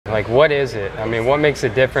Like, what is it? I mean, what makes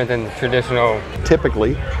it different than the traditional?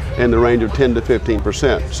 Typically in the range of 10 to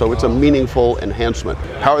 15%. So it's a meaningful enhancement.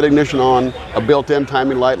 Power the ignition on, a built-in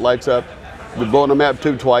timing light lights up. We blow on the map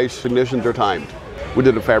tube twice, ignitions are timed. We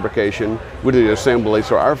did the fabrication, we did the assembly,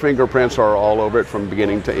 so our fingerprints are all over it from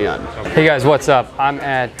beginning to end. Hey guys, what's up? I'm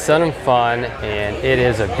at Sun and Fun, and it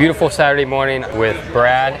is a beautiful Saturday morning with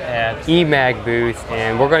Brad at EMag booth,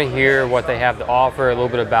 and we're going to hear what they have to offer, a little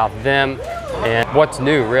bit about them, and what's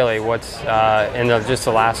new really, what's in just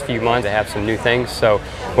the last few months. They have some new things, so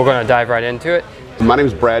we're going to dive right into it. My name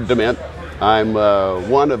is Brad DeMent. I'm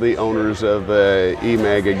one of the owners of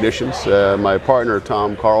EMag Ignitions. My partner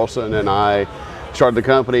Tom Carlson and I started the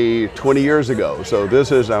company 20 years ago, so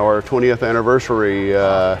this is our 20th anniversary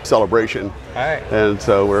celebration. All right. And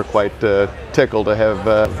so we're quite tickled to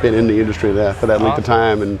have been in the industry for that length of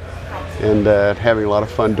time and having a lot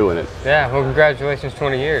of fun doing it. Yeah, well, congratulations,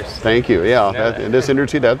 20 years. Thank you. Yeah, in this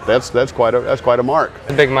industry, that's quite a mark.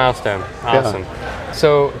 A big milestone. Awesome. Yeah.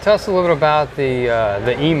 So tell us a little bit about the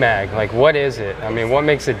EMag. Like, what is it? I mean, what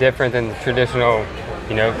makes it different than the traditional,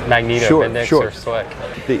 you know, magneto, Bendix, or slick?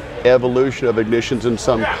 The evolution of ignitions in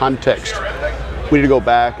some context. We need to go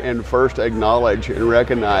back and first acknowledge and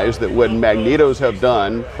recognize that what magnetos have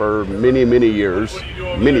done for many years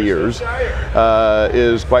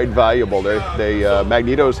is quite valuable.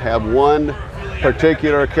 Magnetos have one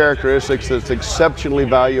particular characteristic that's exceptionally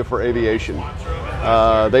valuable for aviation.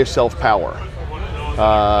 They self-power.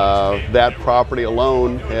 That property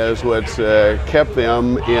alone is what's kept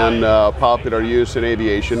them in popular use in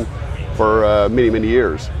aviation for many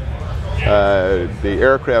years. The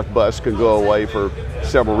aircraft bus can go away for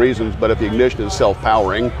several reasons, but if the ignition is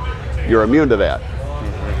self-powering, you're immune to that.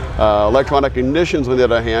 Electronic ignitions, on the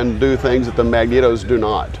other hand, do things that the magnetos do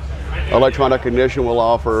not. Electronic ignition will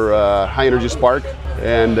offer high energy spark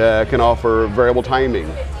and can offer variable timing.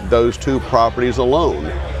 Those two properties alone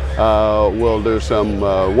will do some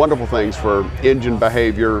wonderful things for engine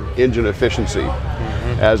behavior, engine efficiency.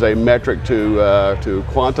 As a metric to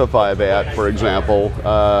quantify that, for example,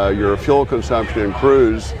 your fuel consumption in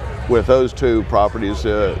cruise with those two properties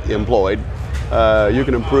employed, you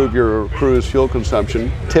can improve your cruise fuel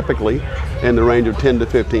consumption typically in the range of 10 to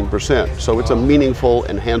 15%. So it's a meaningful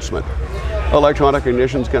enhancement. Electronic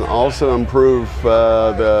ignitions can also improve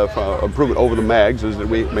the improvement over the mags, is that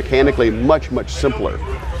we mechanically much simpler.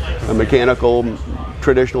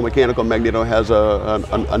 Traditional mechanical magneto has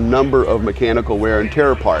a number of mechanical wear and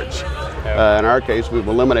tear parts. In our case, we've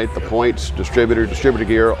eliminated the points, distributor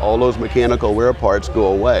gear, all those mechanical wear parts go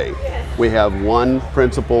away. We have one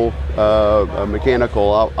principal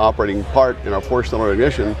mechanical operating part in our four-cylinder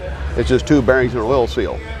ignition. It's just two bearings and an oil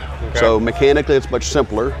seal. Okay. So mechanically, it's much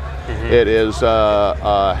simpler. It is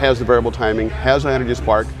has the variable timing, has high energy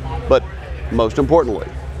spark, but most importantly,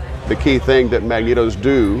 the key thing that magnetos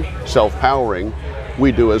do, self-powering,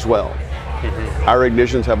 we do as well. Our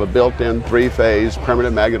ignitions have a built-in three-phase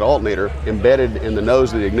permanent magnet alternator embedded in the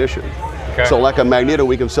nose of the ignition. Okay. So like a magneto,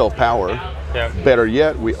 we can self-power. Yep. Better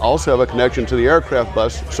yet, we also have a connection to the aircraft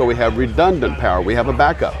bus, so we have redundant power. We have a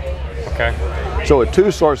backup. Okay. So with two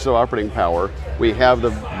sources of operating power, we have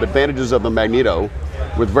the advantages of the magneto.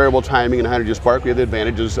 With variable timing and high energy spark, we have the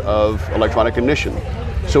advantages of electronic ignition.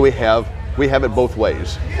 So we have it both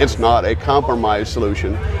ways. It's not a compromise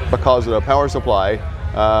solution because of the power supply.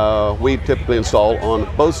 We typically install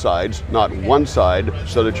on both sides, not one side,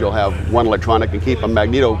 so that you'll have one electronic and keep a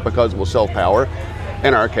magneto because it will self-power.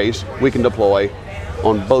 In our case, we can deploy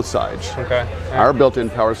on both sides. Okay. Our built-in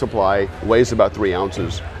power supply weighs about 3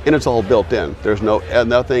 ounces, and it's all built in. There's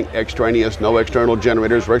nothing extraneous, no external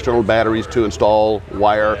generators or external batteries to install,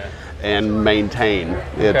 wire, and maintain.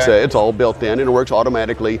 It's all built in, and it works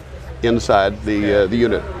automatically inside the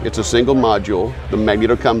unit. It's a single module. The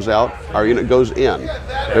magneto comes out, our unit goes in.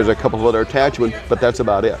 There's a couple of other attachments, but that's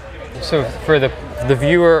about it. So for the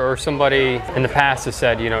viewer or somebody in the past has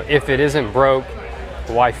said, you know, if it isn't broke,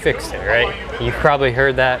 why fix it, right? You've probably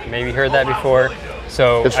heard that, maybe heard that before.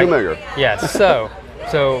 So it's familiar. Yes. So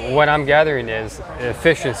what I'm gathering is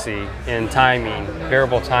efficiency in timing,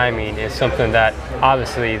 variable timing is something that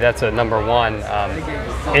obviously that's a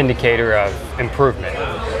 #1 indicator of improvement.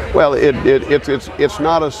 Well, it's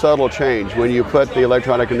not a subtle change. When you put the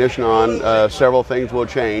electronic ignition on, several things will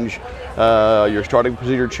change. Your starting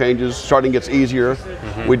procedure changes, starting gets easier.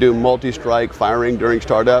 We do multi-strike firing during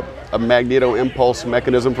startup. A magneto impulse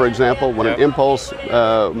mechanism, for example, when an impulse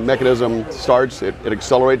mechanism starts, it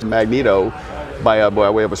accelerates magneto by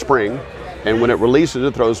way of a spring, and when it releases,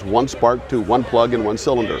 it throws one spark to one plug in one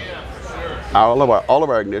cylinder. all of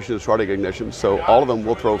our ignitions, starting ignitions, so all of them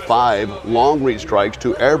will throw 5 long reach strikes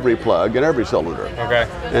to every plug and every cylinder. Okay.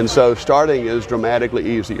 And so starting is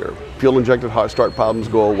dramatically easier. Fuel injected hot start problems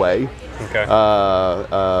go away. Okay.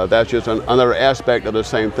 That's just another aspect of the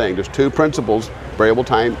same thing. There's 2 principles: variable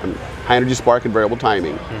time, high energy spark, and variable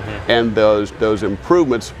timing. And those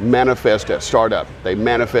improvements manifest at startup. They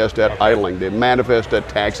manifest at idling. They manifest at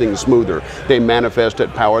taxiing smoother. They manifest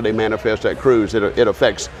at power. They manifest at cruise. It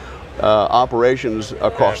affects operations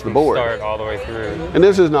across the board. Start all the way through. And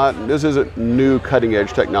this isn't new cutting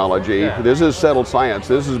edge technology. Yeah. This is settled science.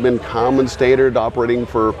 This has been common standard operating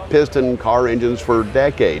for piston car engines for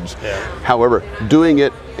decades. Yeah. However, doing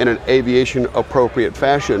it in an aviation appropriate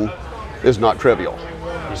fashion is not trivial.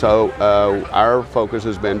 So our focus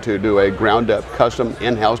has been to do a ground up custom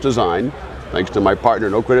in-house design. Thanks to my partner,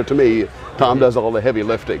 no credit to me, Tom does all the heavy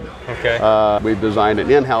lifting. Okay. We've designed an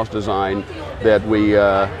in-house design that we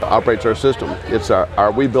operates our system. It's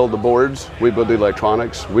we build the boards, we build the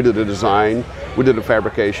electronics, we do the design, we do the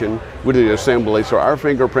fabrication, we do the assembly. So our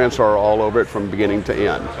fingerprints are all over it from beginning to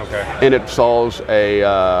end. Okay. And it solves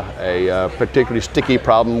a particularly sticky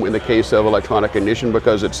problem in the case of electronic ignition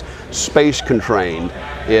because it's space constrained,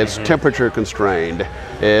 it's temperature constrained,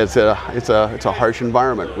 it's a harsh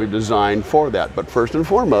environment. We've designed for that. But first and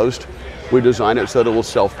foremost, we design it so that it will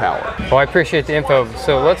self-power. Well, I appreciate the info.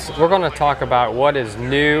 So we're going to talk about what is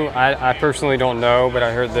new. I personally don't know, but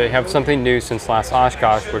I heard they have something new since last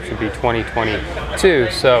Oshkosh, which would be 2022.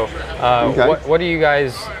 So Okay. what are you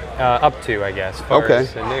guys up to, I guess, as far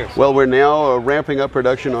as the news? Well, we're now ramping up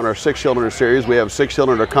production on our 6-cylinder series. We have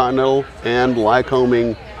 6-cylinder Continental and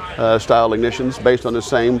Lycoming style ignitions based on the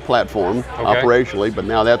same platform operationally, but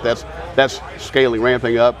now that's scaling,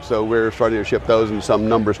 ramping up, so we're starting to ship those in some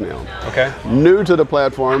numbers now. Okay. New to the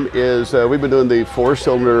platform is we've been doing the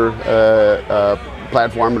 4-cylinder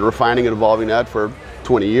platform and refining and evolving that for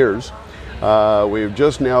 20 years. We're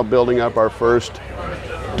just now building up our first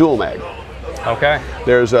dual mag. Okay.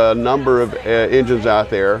 There's a number of engines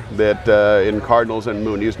out there that in Cardinals and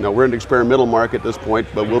Moonies. Now we're in the experimental market at this point,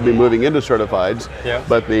 but we'll be moving into certifieds. Yeah.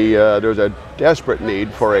 But there's a desperate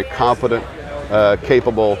need for a competent,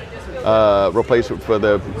 capable replacement for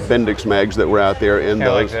the Bendix mags that were out there in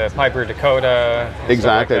those. Like the Piper Dakota.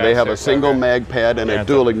 Exactly. Like they have a single mag pad and a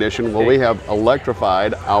dual ignition. Well, we have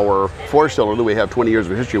electrified our 4-cylinder that we have 20 years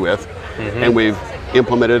of history with, and we've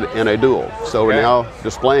implemented in a dual. So we're now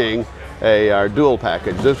displaying our dual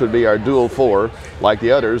package. This would be our dual 4. Like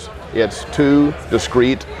the others, it's 2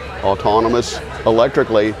 discrete, autonomous,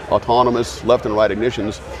 electrically autonomous left and right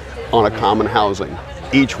ignitions on a common housing.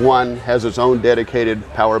 Each one has its own dedicated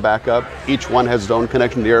power backup. Each one has its own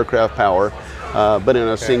connection to aircraft power, but in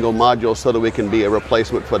a single module so that we can be a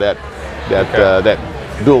replacement for that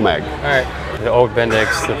dual mag. All right. The old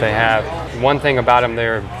Bendix that they have, one thing about them,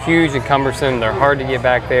 they're huge and cumbersome. They're hard to get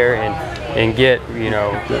back there and get,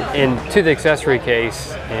 into the accessory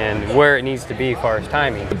case and where it needs to be as far as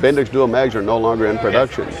timing. The Bendix dual mags are no longer in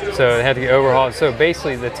production. Yeah. So they had to get overhauled. So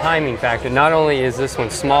basically the timing factor, not only is this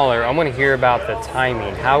one smaller, I want to hear about the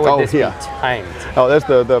timing. How would this be timed? Oh, that's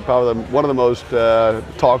probably one of the most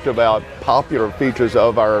talked about popular features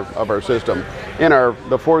of our system. In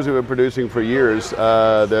the 4s we've been producing for years,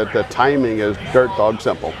 the timing is dirt dog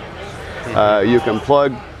simple. You can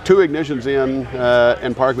plug 2 ignitions in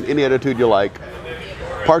and park with any attitude you like.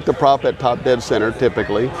 Park the prop at top dead center,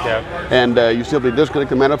 typically. Yep. And you simply disconnect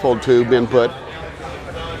the manifold tube input,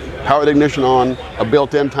 power the ignition on, a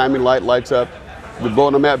built-in timing light lights up. We blow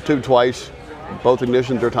on the map tube twice, both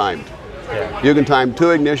ignitions are timed. Yeah. You can time 2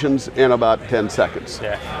 ignitions in about 10 seconds.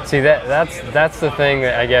 Yeah. See, that's the thing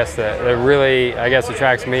that I guess that really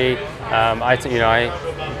attracts me. I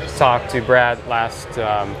talked to Brad last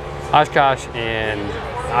Oshkosh, and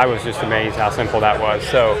I was just amazed how simple that was.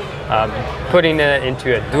 So putting it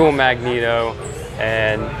into a dual magneto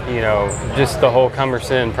and just the whole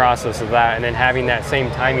cumbersome process of that, and then having that same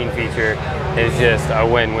timing feature is just a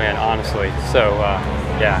win-win, honestly. So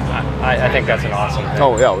I think that's an awesome thing.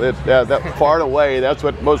 Oh yeah, that far and away, that's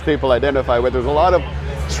what most people identify with. There's a lot of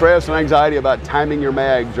stress and anxiety about timing your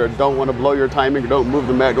mags, or don't want to blow your timing, or don't move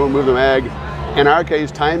the mag. In our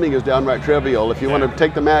case, timing is downright trivial. If you want to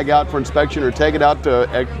take the mag out for inspection or take it out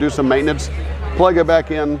to do some maintenance, plug it back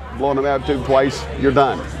in, blow them out tube twice, you're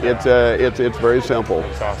done. It's very simple.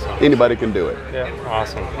 That's awesome. Anybody can do it. Yeah,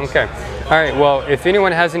 awesome. Okay. All right, well, if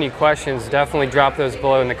anyone has any questions, definitely drop those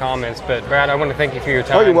below in the comments. But Brad, I want to thank you for your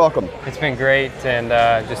time. Oh, you're welcome. It's been great, and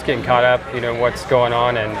just getting caught up, you know, what's going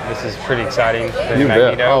on, and this is pretty exciting. You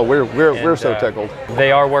bet. Oh, we're so tickled.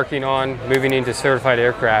 They are working on moving into certified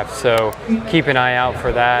aircraft, so keep an eye out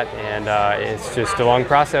for that. And it's just a long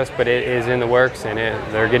process, but it is in the works, and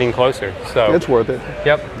they're getting closer. So it's worth it.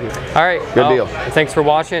 Yep. All right. Good deal. Thanks for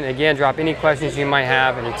watching. Again, drop any questions you might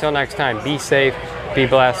have, and until next time, be safe, be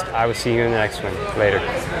blessed. I will see you in the next one.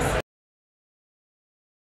 Later.